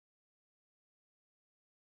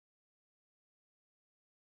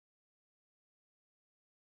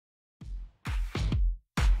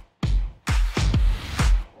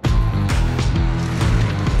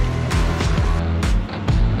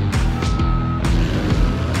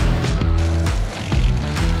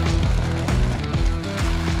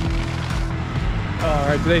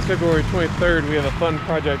Today's February 23rd. We have a fun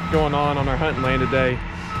project going on our hunting land today.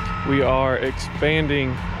 We are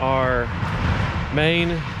expanding our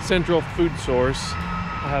main central food source.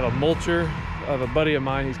 I have a mulcher of a buddy of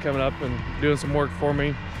mine. He's coming up and doing some work for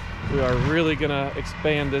me. We are really gonna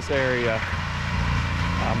expand this area.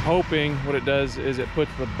 I'm hoping what it does is it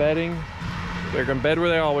puts the bedding, they're gonna bed where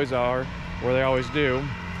they always are, where they always do,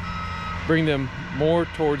 bring them more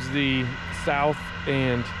towards the south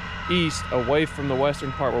and east, away from the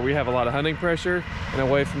western part where we have a lot of hunting pressure, and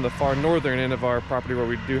away from the far northern end of our property where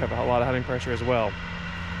we do have a lot of hunting pressure as well.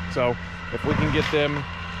 So if we can get them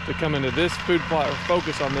to come into this food plot or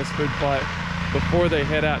focus on this food plot before they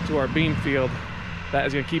head out to our bean field, that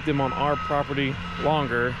is going to keep them on our property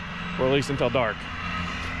longer, or at least until dark.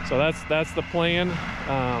 So that's the plan.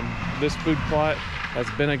 This food plot has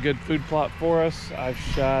been a good food plot for us. I've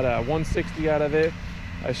shot a 160 out of it.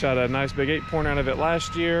 I shot a nice big 8-point out of it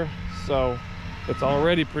last year, so it's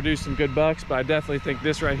already produced some good bucks, but I definitely think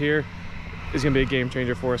this right here is gonna be a game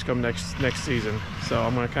changer for us come next season. So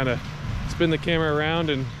I'm gonna kind of spin the camera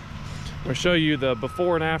around and I'm gonna show you the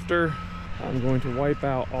before and after. I'm going to wipe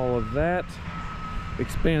out all of that,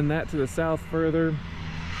 expand that to the south further.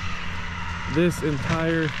 This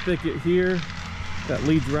entire thicket here that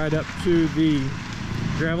leads right up to the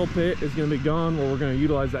gravel pit is gonna be gone, where we're gonna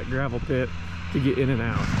utilize that gravel pit to get in and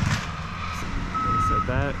out. Like I said,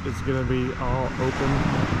 that is going to be all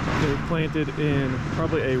open. They're planted in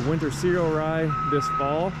probably a winter cereal rye this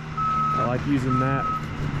fall. I like using that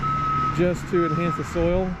just to enhance the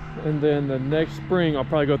soil, and then the next spring I'll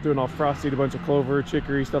probably go through and I'll frost seed a bunch of clover,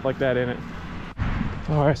 chicory, stuff like that in it.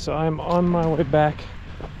 All right, so I'm on my way back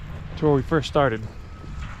to where we first started.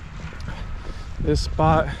 This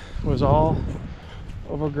spot was all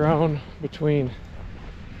overgrown between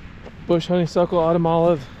bush honeysuckle, autumn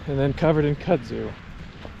olive, and then covered in kudzu,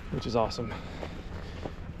 which is awesome.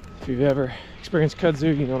 If you've ever experienced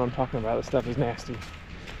kudzu, you know what I'm talking about. This stuff is nasty.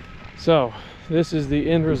 So this is the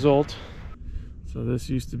end result. So this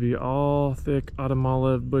used to be all thick autumn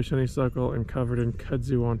olive, bush honeysuckle, and covered in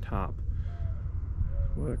kudzu on top.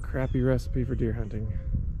 What a crappy recipe for deer hunting.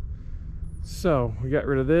 So we got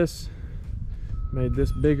rid of this, made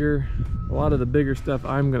this bigger. A lot of the bigger stuff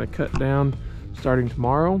I'm gonna cut down starting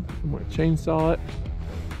tomorrow. I'm going to chainsaw it,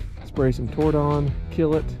 spray some Tordon,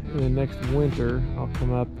 kill it, and then next winter I'll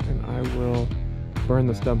come up and I will burn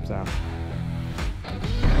the stumps out.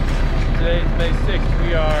 Today is May 6th.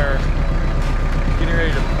 We are getting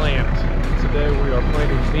ready to plant. Today we are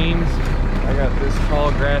planting beans. I got this tall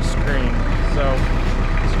grass screen. So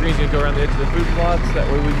the screen's going to go around the edge of the food plots. That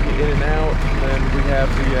way we can get in and out. And then we have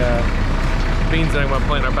the beans that I'm going to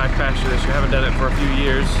plant in our back pasture this year. I haven't done it for a few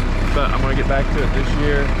years, but I'm going to get back to it this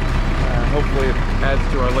year. Hopefully it adds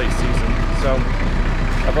to our late season. So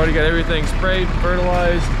I've already got everything sprayed,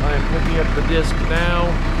 fertilized. I'm hooking up the disc now.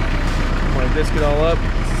 I'm going to disc it all up,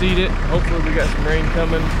 seed it. Hopefully we got some rain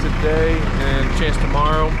coming today and a chance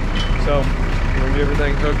tomorrow. So we're going to get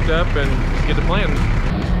everything hooked up and get to planting.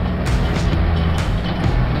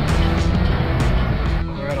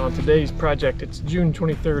 On today's project, it's June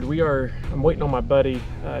 23rd. I'm waiting on my buddy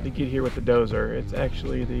to get here with the dozer. It's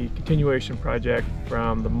actually the continuation project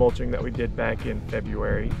from the mulching that we did back in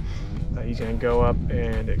February. He's going to go up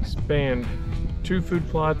and expand 2 food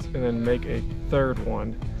plots and then make a 3rd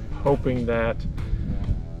one, hoping that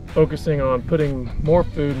focusing on putting more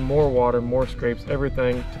food, more water, more scrapes,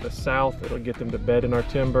 everything to the south, it'll get them to bed in our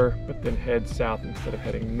timber, but then head south instead of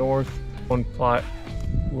heading north. One plot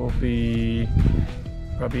will be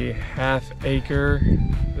probably 1/2 acre.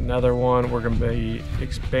 Another one we're going to be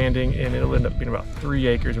expanding, and it'll end up being about 3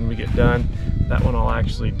 acres when we get done. That one I'll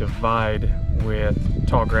actually divide with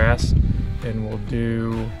tall grass, and we'll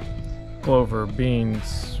do clover,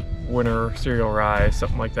 beans, winter cereal rye,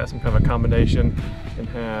 something like that, some kind of a combination, and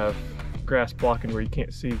have grass blocking where you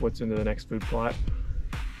can't see what's into the next food plot.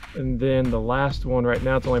 And then the last one right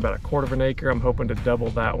now, it's only about 1/4 acre. I'm hoping to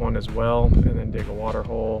double that one as well, and then dig a water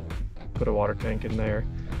hole, put a water tank in there.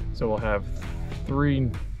 So we'll have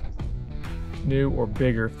 3 new or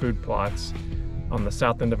bigger food plots on the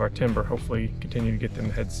south end of our timber. Hopefully continue to get them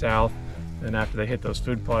to head south, and after they hit those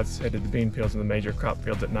food plots, head to the bean fields and the major crop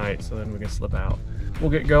fields at night, so then we can slip out.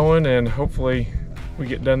 We'll get going, and hopefully we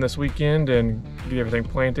get done this weekend and get everything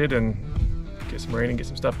planted and get some rain and get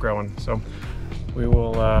some stuff growing. So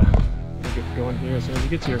we'll get going here as soon as it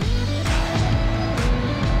gets here.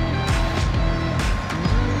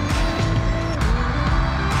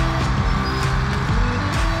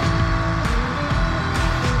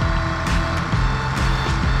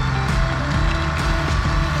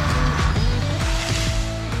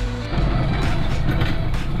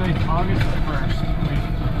 Today's August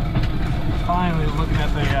 1st.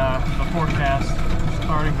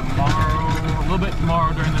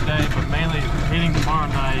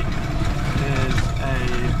 tomorrow night is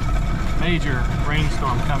a major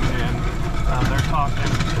rainstorm coming in. They're talking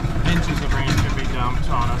inches of rain could be dumped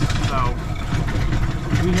on us. So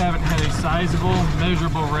we haven't had a sizable,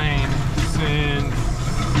 measurable rain since,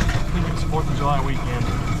 I think it was 4th of July weekend.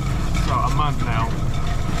 So a month now.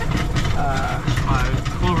 My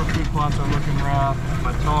clover food plots are looking rough.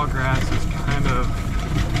 My tall grass is kind of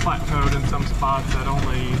plateaued in some spots at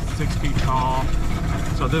only 6 feet tall.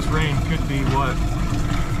 So this rain could be what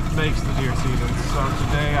makes the deer season. So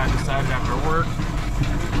today I decided after work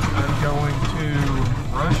I'm going to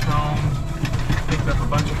rush home, picked up a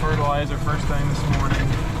bunch of fertilizer first thing this morning.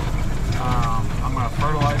 I'm going to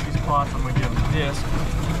fertilize these plots. I'm going to give them a disc.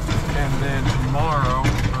 And then tomorrow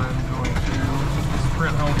I'm going to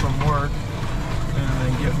sprint home from work and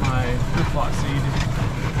then get my food plot seed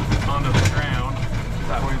onto the ground.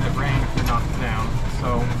 That way the rain can knock it down.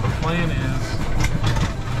 So the plan is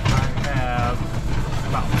I have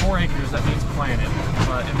about 4 acres that needs planted,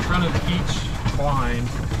 but in front of each blind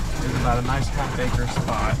is about a nice half-acre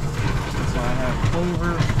spot. So I have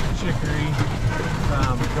clover, chicory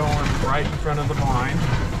going right in front of the blind.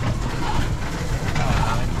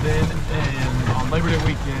 Then on Labor Day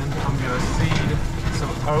weekend, I'm going to seed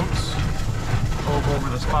some oats over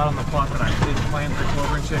the spot on the plot that I did plant for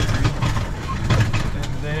clover and chicory.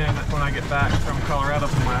 And then when I get back from Colorado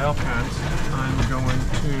for my elk hunt, I'm going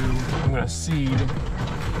to seed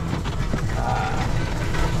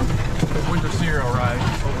winter cereal rye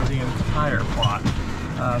over the entire plot.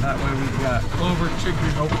 That way we've got clover, chicory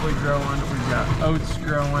hopefully growing, we've got oats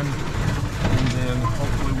growing, and then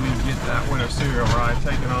hopefully we get that winter cereal rye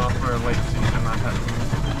taken off for a late season. I've had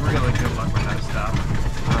some really good luck with that stuff.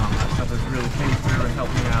 That stuff has really came through and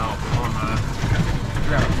helped me out on the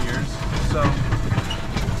drought years. So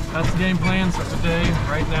that's the game plan. So today,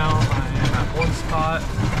 right now, I am at one spot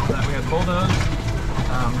that we had bulldozed.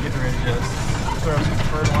 Getting ready to just throw some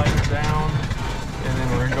fertilizer down, and then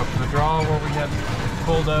we're gonna go up to the draw where we had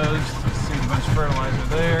bulldozed, seed a bunch of fertilizer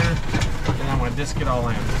there, and I'm gonna disc it all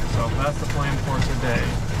in. So that's the plan for today.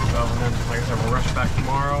 So and then, like I said, we'll rush back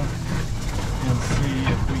tomorrow and see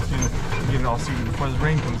if we can get it all seeded before the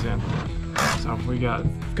rain comes in. So we got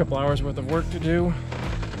a couple hours worth of work to do.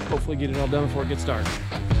 Hopefully get it all done before it gets dark.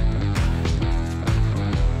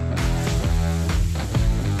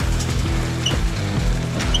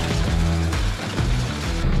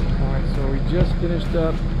 Just finished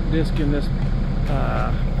up disking this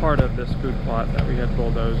part of this food plot that we had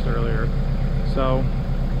bulldozed earlier. So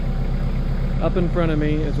up in front of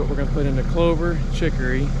me is what we're going to put into clover,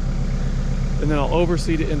 chicory, and then I'll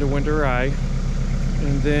overseed it into winter rye.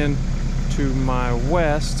 And then to my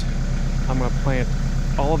west, I'm going to plant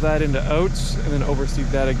all of that into oats and then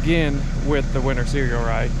overseed that again with the winter cereal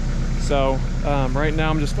rye. So right now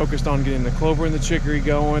I'm just focused on getting the clover and the chicory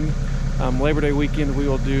going. Labor Day weekend we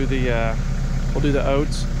will do the we'll do the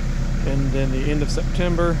oats, and then the end of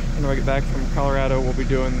September when I get back from Colorado we'll be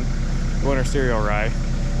doing the winter cereal rye.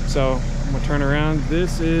 So I'm gonna turn around.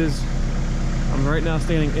 I'm right now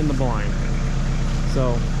standing in the blind.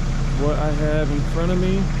 So what I have in front of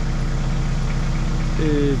me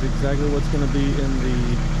is exactly what's going to be in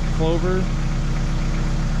the clover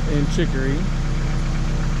and chicory.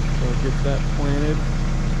 So I'll get that planted.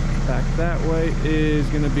 Back that way is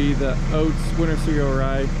going to be the oats, winter cereal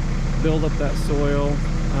rye. Build up that soil,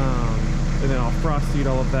 and then I'll frost seed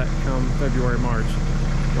all of that come February, March.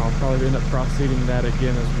 And I'll probably end up frost seeding that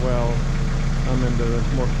again as well into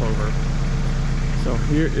more clover. So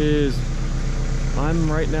here is, I'm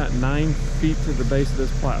right now at 9 feet to the base of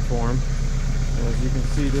this platform. And as you can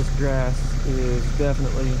see, this grass is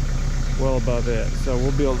definitely well above it. So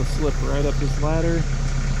we'll be able to slip right up this ladder,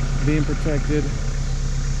 being protected.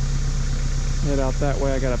 Head out that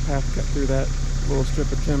way. I got a path cut through that little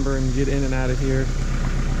strip of timber and get in and out of here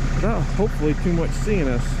without hopefully too much seeing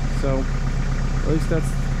us. So at least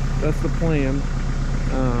that's the plan.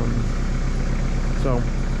 So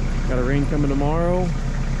got a rain coming tomorrow.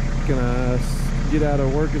 Gonna get out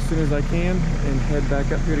of work as soon as I can and head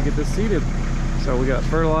back up here to get this seeded. So we got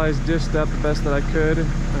fertilized, disced up the best that I could.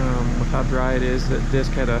 With how dry it is, that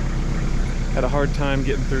disc had a hard time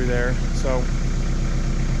getting through there. So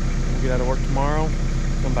we'll get out of work tomorrow,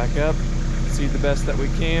 come back up, seed the best that we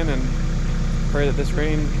can, and pray that this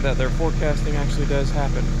rain that they're forecasting actually does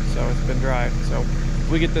happen. So it's been dry. So if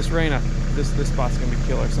we get this rain, this spot's gonna be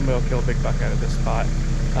killer. Somebody will kill a big buck out of this spot.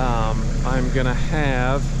 I'm gonna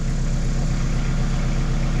have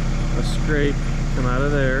a scrape come out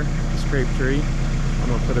of there, a scrape tree. I'm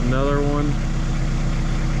gonna put another one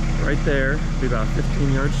right there, be about a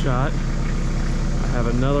 15-yard shot. I have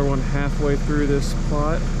another one halfway through this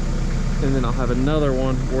plot, and then I'll have another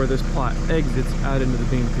one where this plot exits out into the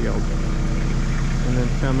bean field. And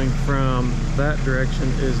then coming from that direction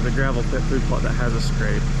is the gravel pit food plot that has a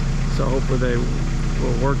scrape. So hopefully they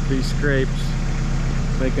will work these scrapes,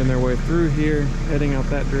 making their way through here, heading out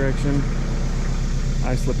that direction.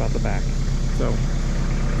 I slip out the back. So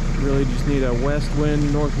really just need a west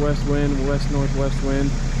wind, northwest wind, west-northwest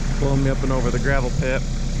wind, blowing me up and over the gravel pit,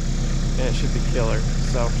 and it should be killer.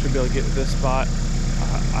 So should be able to get to this spot.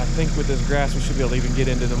 I think with this grass we should be able to even get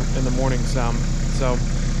into in the morning some. So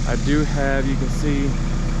I do have, you can see,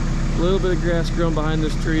 a little bit of grass growing behind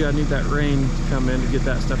this tree. I need that rain to come in to get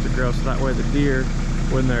that stuff to grow, so that way the deer,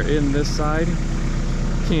 when they're in this side,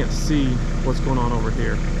 can't see what's going on over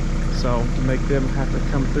here. So to make them have to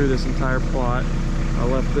come through this entire plot, I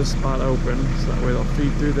left this spot open, so that way they'll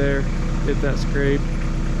feed through there, hit that scrape,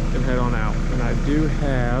 and head on out. And I do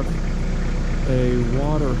have a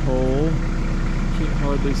water hole. Can't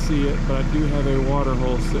hardly see it, but I do have a water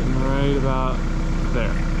hole sitting right about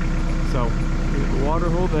there. So we have a water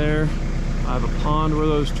hole there. I have a pond where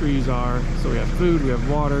those trees are. So we have food, we have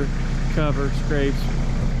water, cover, scrapes.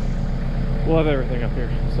 We'll have everything up here.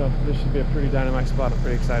 So this should be a pretty dynamite spot. I'm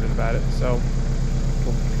pretty excited about it. So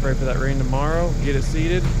we'll pray for that rain tomorrow, get it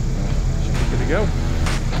seeded. Should be good to go.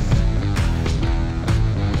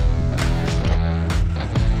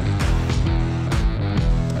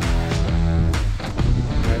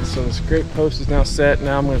 So the scrape post is now set.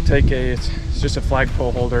 Now I'm going to take it's just a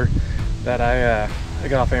flagpole holder that I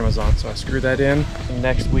got off Amazon. So I screwed that in. And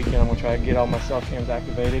next weekend I'm going to try to get all my cell cams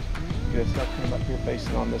activated, get a cell cam up here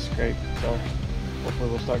facing on this scrape. So hopefully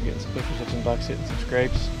we'll start getting some pictures of some bucks hitting some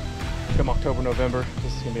scrapes. Come October, November,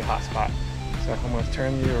 this is going to be a hot spot. So I'm going to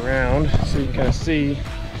turn you around so you can kind of see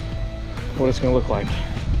what it's going to look like.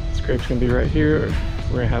 The scrape's going to be right here.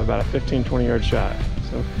 We're going to have about a 15-20 yard shot.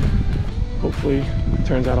 So hopefully it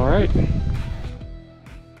turns out all right.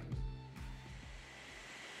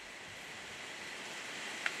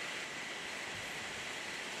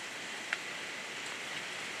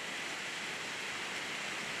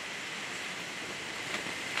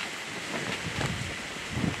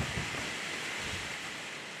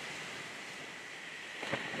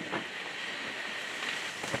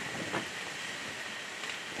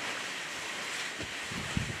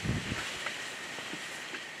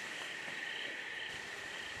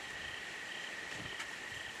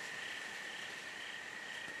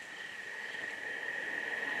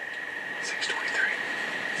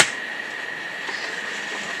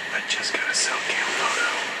 I just got a cell cam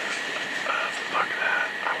photo of the buck that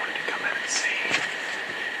I wanted to come in and see,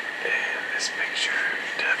 and this picture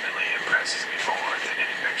definitely impresses me more than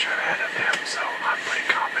any picture I've had of him, so I'm pretty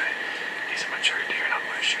confident he's a mature deer and I'm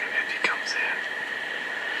going to shoot him if he comes in.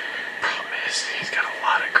 Problem is, he's got a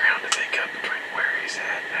lot of ground to make up between where he's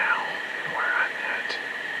at now and where I'm at,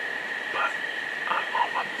 but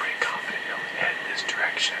I'm pretty confident he'll head in this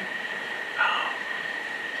direction.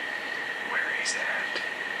 Where he's at.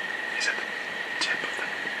 He's at the tip of the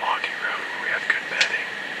logging road where we have good bedding.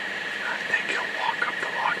 I think he'll walk up the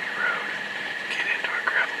logging road, get into a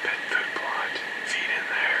gravel pit food plot, feed in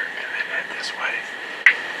there, and then head this way.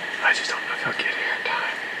 I just don't know if he'll get here in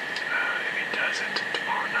time. If he doesn't,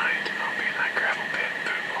 tomorrow night I'll be in that gravel pit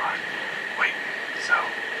food plot waiting. So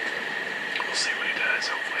we'll see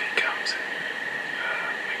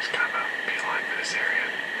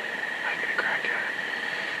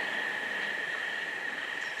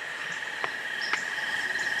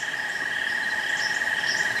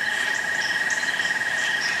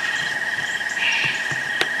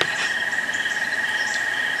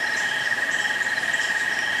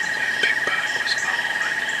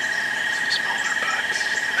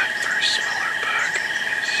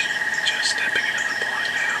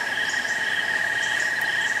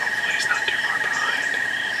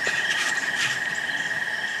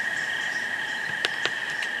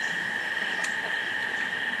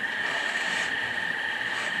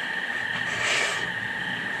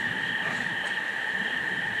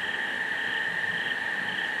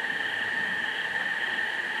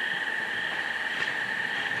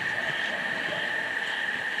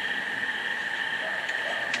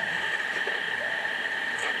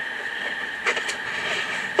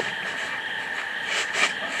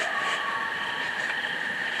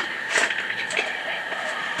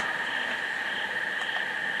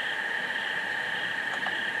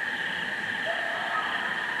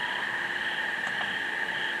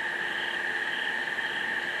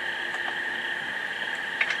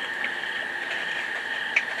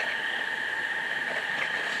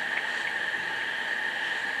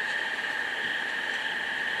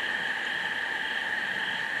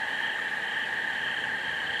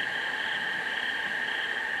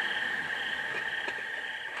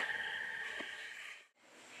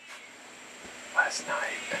last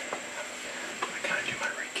night. I'm gonna kind of do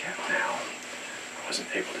my recap now. I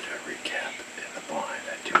wasn't able to do a recap in the blind.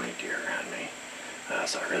 I had too many deer around me.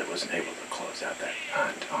 So I really wasn't able to close out that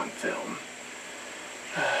hunt on film.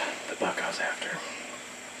 The buck I was after,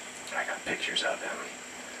 I got pictures of him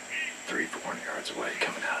 300-400 yards away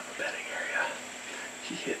coming out of the bedding area.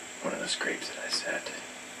 He hit one of the scrapes that I set.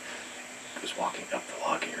 He was walking up the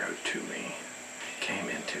logging road to me, came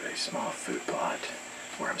into a small food plot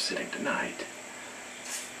where I'm sitting tonight,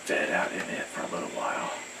 fed out in it for a little while,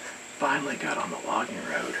 finally got on the logging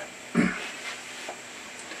road and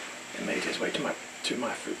made his way to my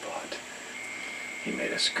food plot. He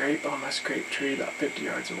made a scrape on my scrape tree about 50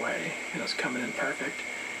 yards away and was coming in perfect.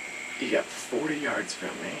 He got 40 yards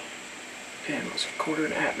from me and was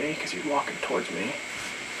quartering at me because he was walking towards me.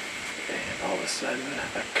 And all of a sudden,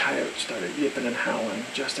 a coyote started yipping and howling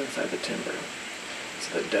just inside the timber.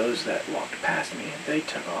 So the does that walked past me, they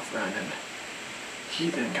took off running. He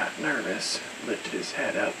then got nervous, lifted his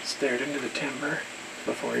head up, stared into the timber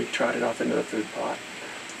before he trotted off into the food plot.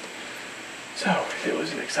 So, it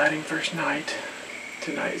was an exciting first night.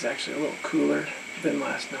 Tonight is actually a little cooler than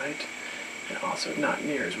last night, and also not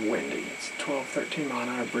near as windy. It's 12-13 mile an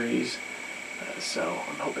hour breeze, so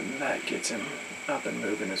I'm hoping that gets him up and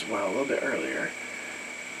moving as well a little bit earlier.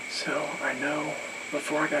 So I know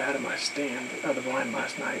before I got out of my stand, out of the blind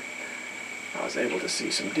last night, I was able to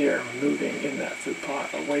see some deer moving in that food plot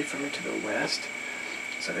away from me to the west.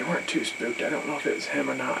 So they weren't too spooked. I don't know if it was him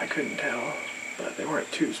or not, I couldn't tell, but they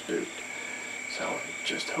weren't too spooked. So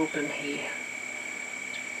just hoping he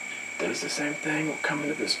does the same thing, will come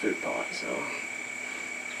into this food plot. So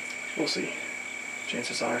we'll see.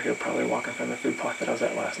 Chances are he'll probably walk in front of the food plot that I was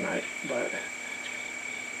at last night, but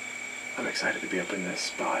I'm excited to be up in this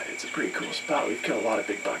spot. It's a pretty cool spot. We've killed a lot of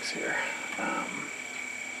big bucks here.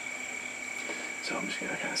 So I'm just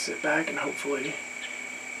going to kind of sit back and hopefully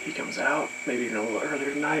he comes out, maybe even a little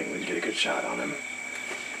earlier tonight, and we can get a good shot on him.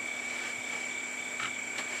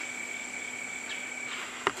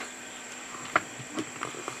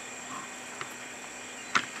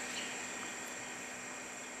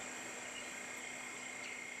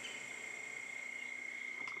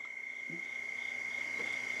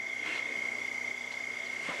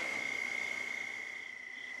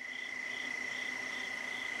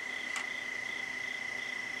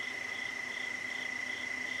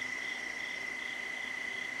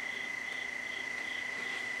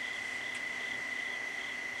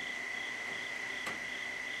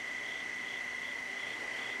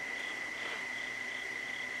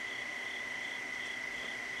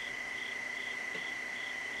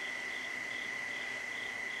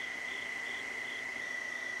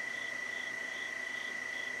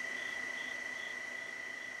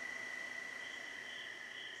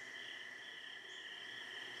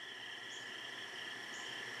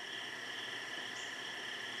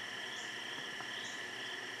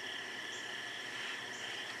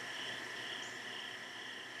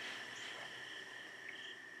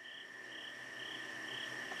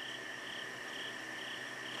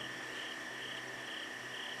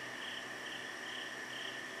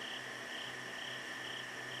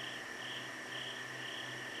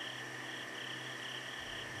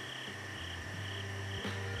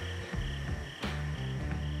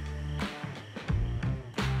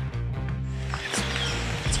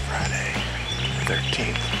 Friday,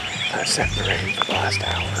 13th. I sat in the rain for the last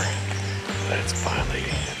hour, but it's finally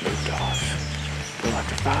moved off. A little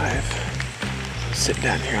after 5, sit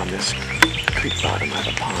down here on this creek bottom. I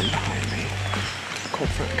have a pond behind me.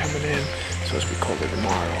 Cold front coming in, so it's supposed to be colder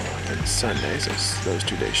tomorrow and Sunday, so those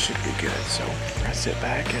 2 days should be good. So I sit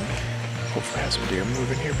back and hopefully have some deer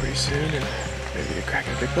moving here pretty soon and maybe get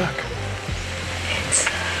cracking a big buck.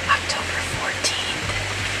 It's October 14th.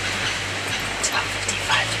 It's about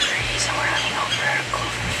 55 degrees and we're hunting over a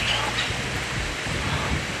clover field.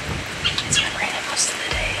 It's been raining most of the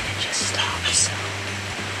day and it just stopped, so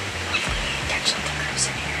hopefully we can catch something gross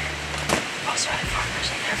in here. Most of the farmers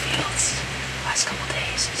in their fields the last couple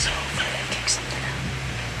days, so hopefully they kick something out.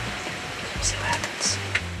 We'll see what happens.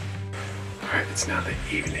 Alright, it's now the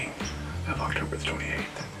evening of October the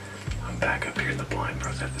 28th. I'm back up here in the blind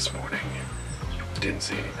process this morning. Didn't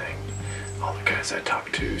see anything. All the guys I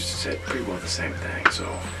talked to said pretty well the same thing, so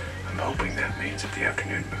I'm hoping that means that the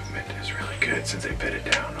afternoon movement is really good since they bedded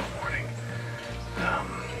down all morning. I'm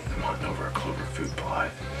hunting over a clover food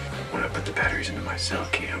plot. When I put the batteries into my cell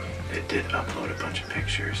cam, it did upload a bunch of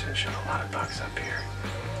pictures and showed a lot of bucks up here.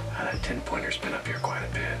 That 10-pointer's been up here quite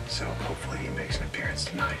a bit, so hopefully he makes an appearance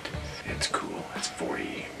tonight. It's cool. It's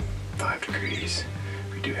 45 degrees.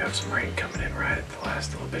 We do have some rain coming in right at the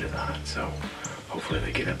last little bit of the hunt, so hopefully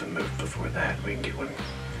they get up and move before that. We can get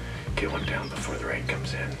one down before the rain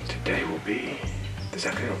comes in. This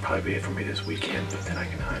afternoon will probably be it for me this weekend, but then I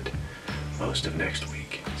can hunt most of next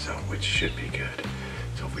week, so which should be good.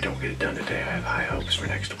 So if we don't get it done today, I have high hopes for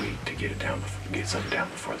next week to get something down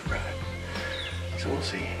before the rut. So we'll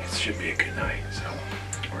see. It should be a good night. So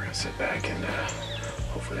we're gonna sit back and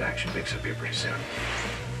hopefully the action picks up here pretty soon.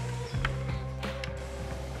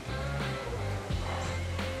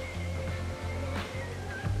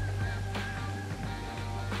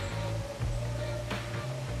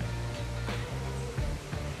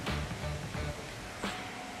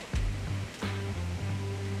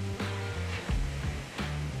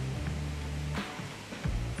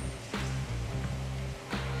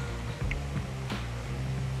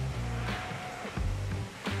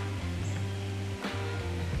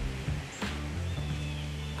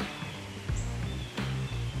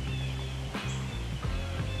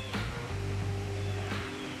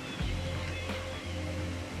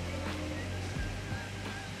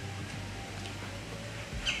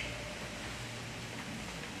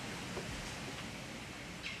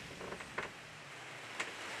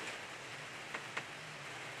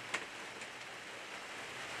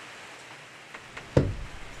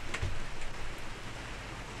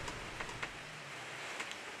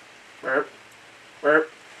 Burp, burp,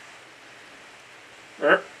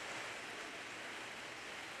 burp.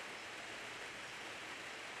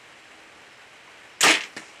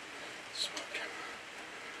 Smoked him.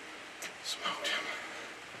 Smoked him.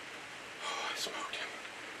 Oh, I smoked him.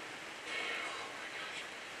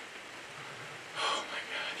 Oh my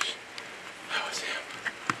gosh. That was him.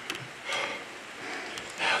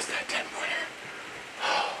 That was that 10-pointer.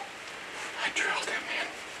 Oh, I drilled him, man.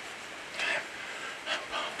 I'm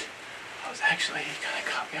pumped. Actually, he kind of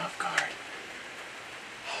caught me off guard.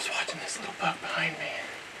 I was watching this little buck behind me,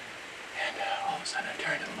 and all of a sudden I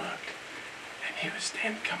turned and looked, and he was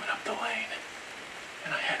coming up the lane,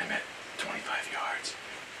 and I had him at 25 yards,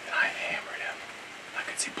 and I hammered him. I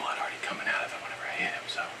could see blood already coming out of him whenever I hit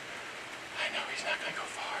him, so I know he's not going to go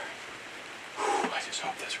far. Whew, I just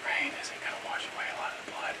hope this rain isn't going to wash away a lot of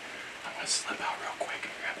the blood. I'm going to slip out real quick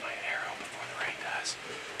and grab my arrow before the rain does,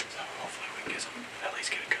 so hopefully we can at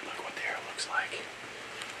least get a good look at what the arrow looks like.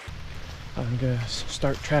 I'm gonna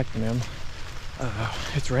start tracking him.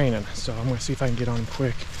 It's raining, so I'm gonna see if I can get on him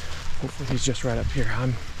quick. Hopefully he's just right up here.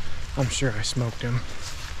 I'm sure I smoked him. I'm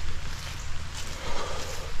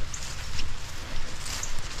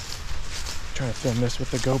trying to film this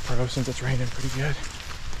with the GoPro since it's raining pretty good.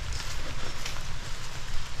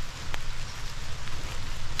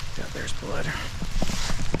 Yeah, there's blood.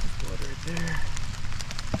 Blood right there.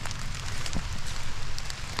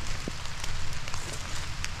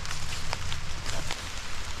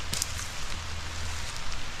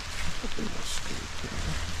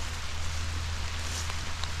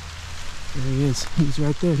 There he is. He's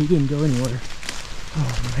right there. He didn't go anywhere.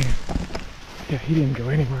 Oh man. Yeah, he didn't go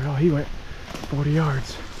anywhere. Oh, he went 40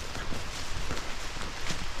 yards.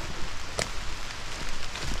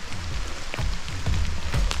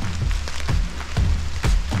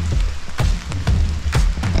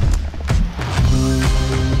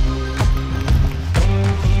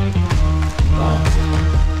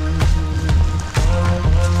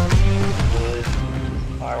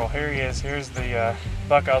 Here's the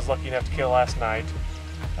buck I was lucky enough to kill last night.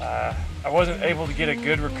 I wasn't able to get a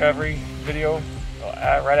good recovery video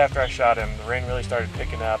right after I shot him. The rain really started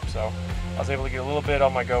picking up, so I was able to get a little bit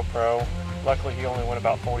on my GoPro. Luckily, he only went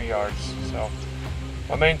about 40 yards. So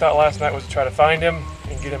my main thought last night was to try to find him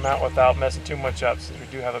and get him out without messing too much up, since we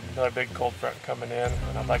do have another big cold front coming in,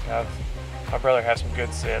 and I'd like to have my brother have some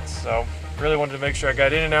good sits. So really wanted to make sure I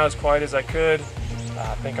got in and out as quiet as I could.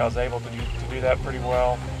 I think I was able to do that pretty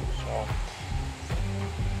well.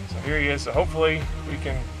 So here he is. So hopefully we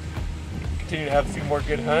can continue to have a few more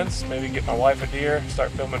good hunts. Maybe get my wife a deer, start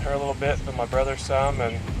filming her a little bit, film my brother some,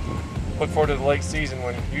 and look forward to the late season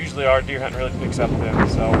when usually our deer hunting really picks up then.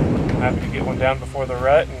 So I'm happy to get one down before the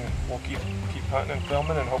rut, and we'll keep hunting and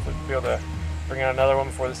filming, and hopefully we'll be able to bring out another one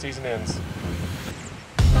before the season ends.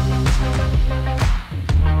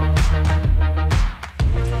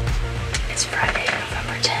 It's Friday,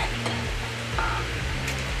 November 10th.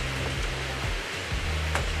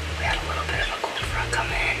 We had a little bit of a cold front come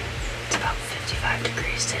in. It's about 55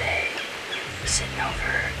 degrees today. Sitting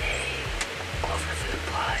over a clover food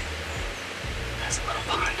plot. Has a little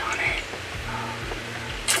pond on it.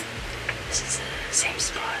 This is the same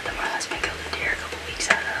spot that my husband killed a deer a couple weeks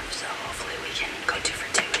out of, so hopefully we can go 2 for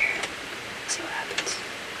 2 here. See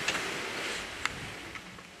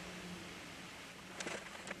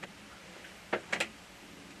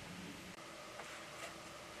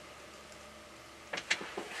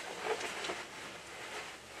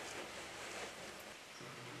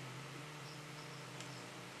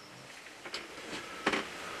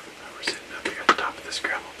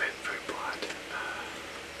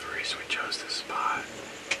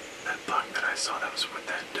saw that was with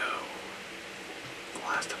that doe. The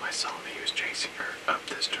last time I saw him, he was chasing her up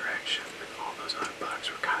this direction, and all those other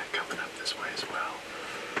bucks were kind of coming up this way as well.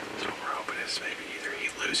 So what we're hoping is maybe either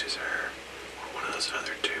he loses her, or one of those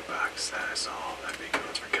other 2 bucks that I saw that'd be good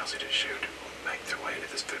ones for Kelsey to shoot will make their way to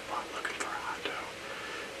this food plot looking for a hot doe.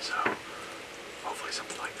 So hopefully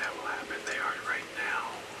something like that will happen. They are right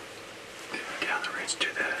now down the ridge to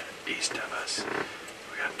the east of us.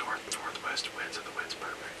 We got northwest winds, and the wind's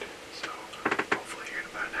perfect. So hopefully here in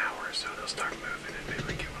about an hour or so they'll start moving, and maybe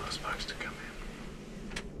we can get one of those bucks to come in.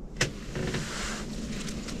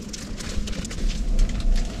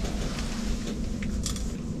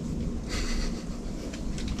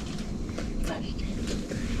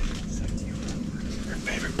 Her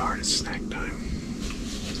favorite part is snack time.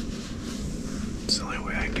 It's the only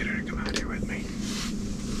way I can get her to come out here with me.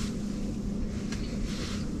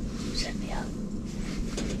 Set me up.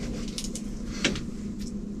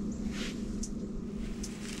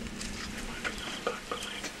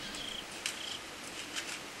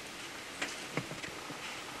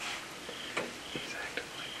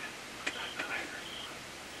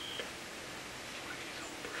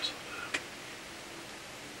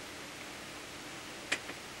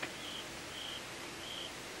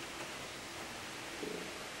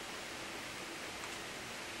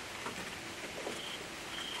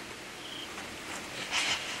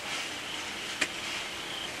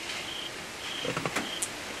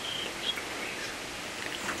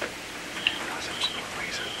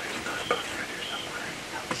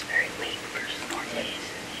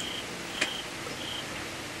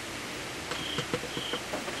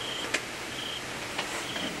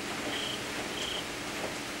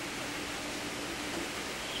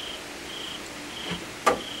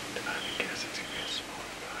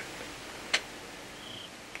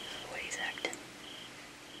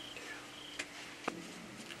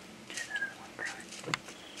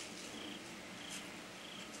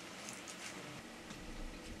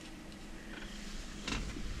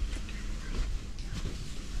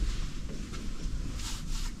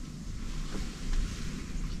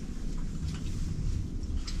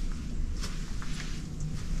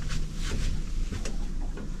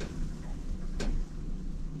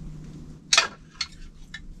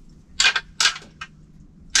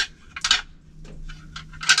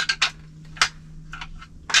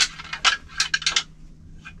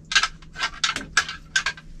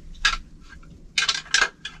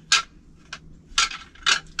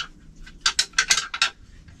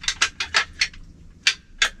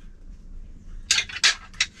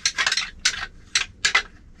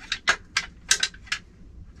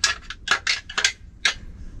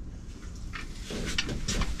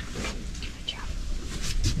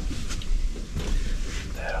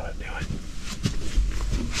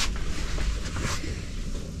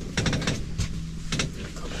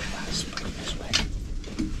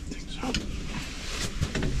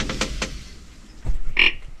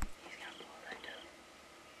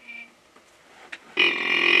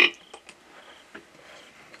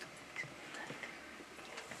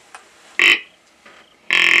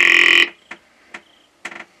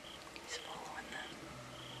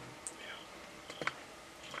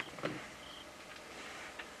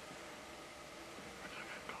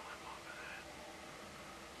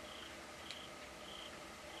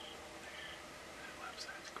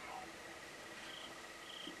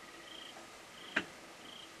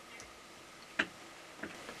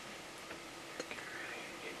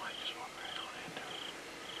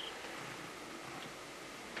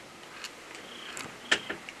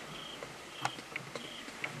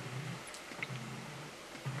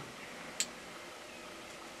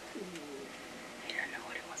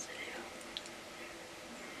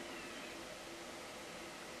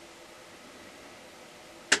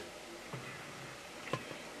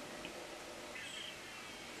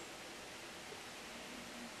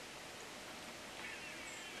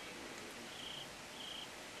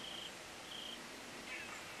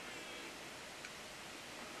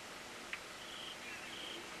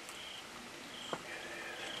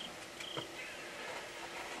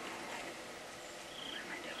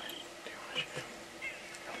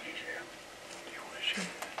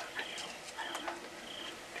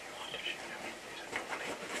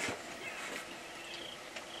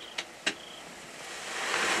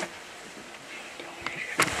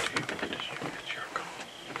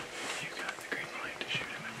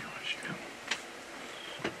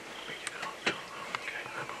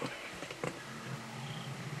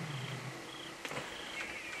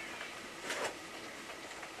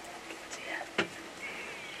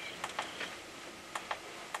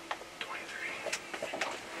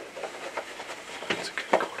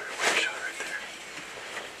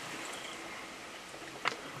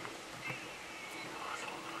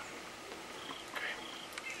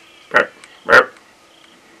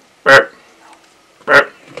 Burp. Burp.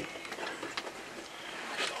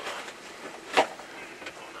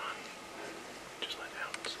 Hold on. Just let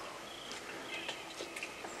down slow.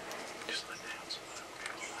 Just let down slow.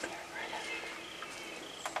 Okay, hold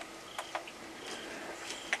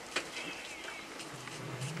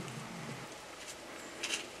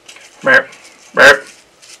on. Burp. Burp.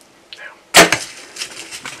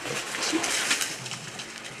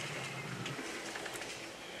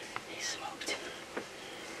 He smoked.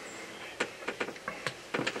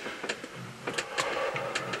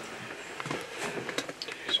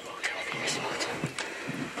 You smoke him. He smoked.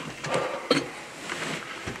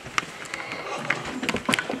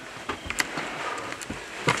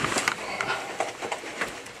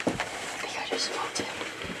 I think I just smoked him.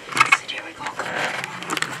 That's the deer we call Goober.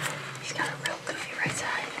 He's got a real goofy right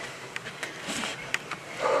side.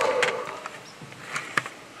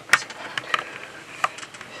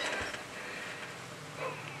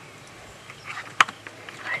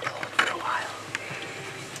 I had to hold for a while.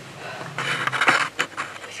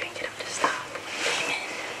 We couldn't get him to stop when he came in.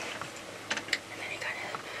 And then he kind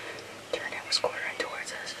of turned and was quartering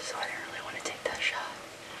towards us, so I didn't really want to take that shot.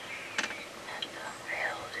 And I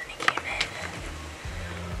held and he came in.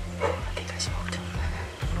 I think I smoked him.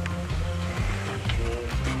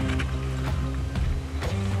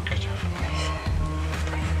 Good job.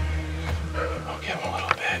 I'll give him a little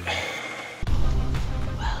bit.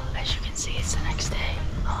 Well, as you can see, it's the next day.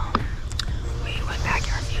 We went back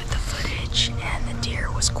and reviewed the footage, and the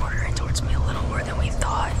deer was quartering towards me a little more than we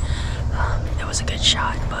thought. It was a good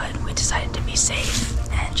shot, but we decided to be safe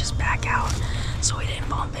and just back out, so we didn't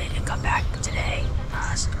bump it and come back today,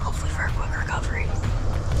 so hopefully for a quick recovery.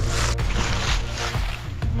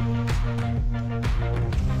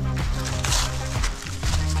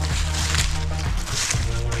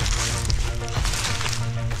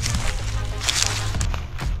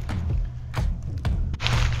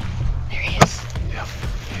 There he is. Yep.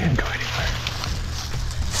 He didn't go anywhere.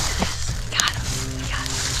 Got him. Got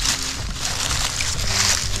him.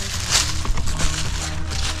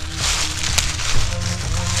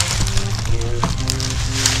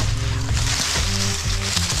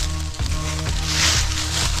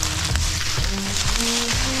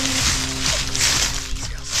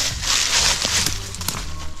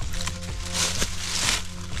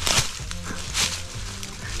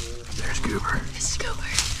 There's Goober. This is Goober.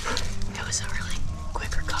 It was a really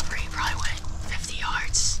quick recovery. Probably went 50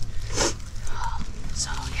 yards. So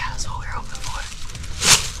yeah, that's what we were hoping for.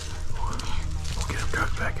 We'll get him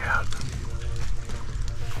drugged back out.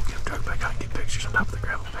 We'll get him drugged back out and get pictures on top of the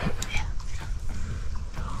gravel pit. Yeah.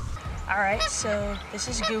 All right, so this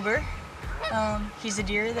is Goober. He's a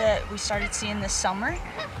deer that we started seeing this summer.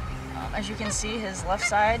 As you can see, his left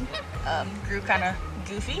side grew kind of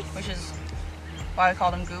goofy, which is why we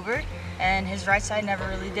called him Goober. And his right side never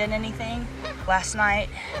really did anything. Last night,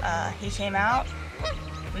 he came out.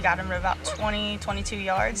 We got him to about 20, 22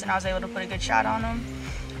 yards, and I was able to put a good shot on him.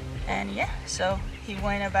 And yeah, so he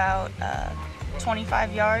went about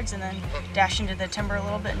 25 yards and then dashed into the timber a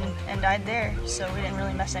little bit and died there. So we didn't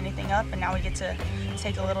really mess anything up, and now we get to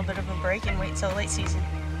take a little bit of a break and wait till late season.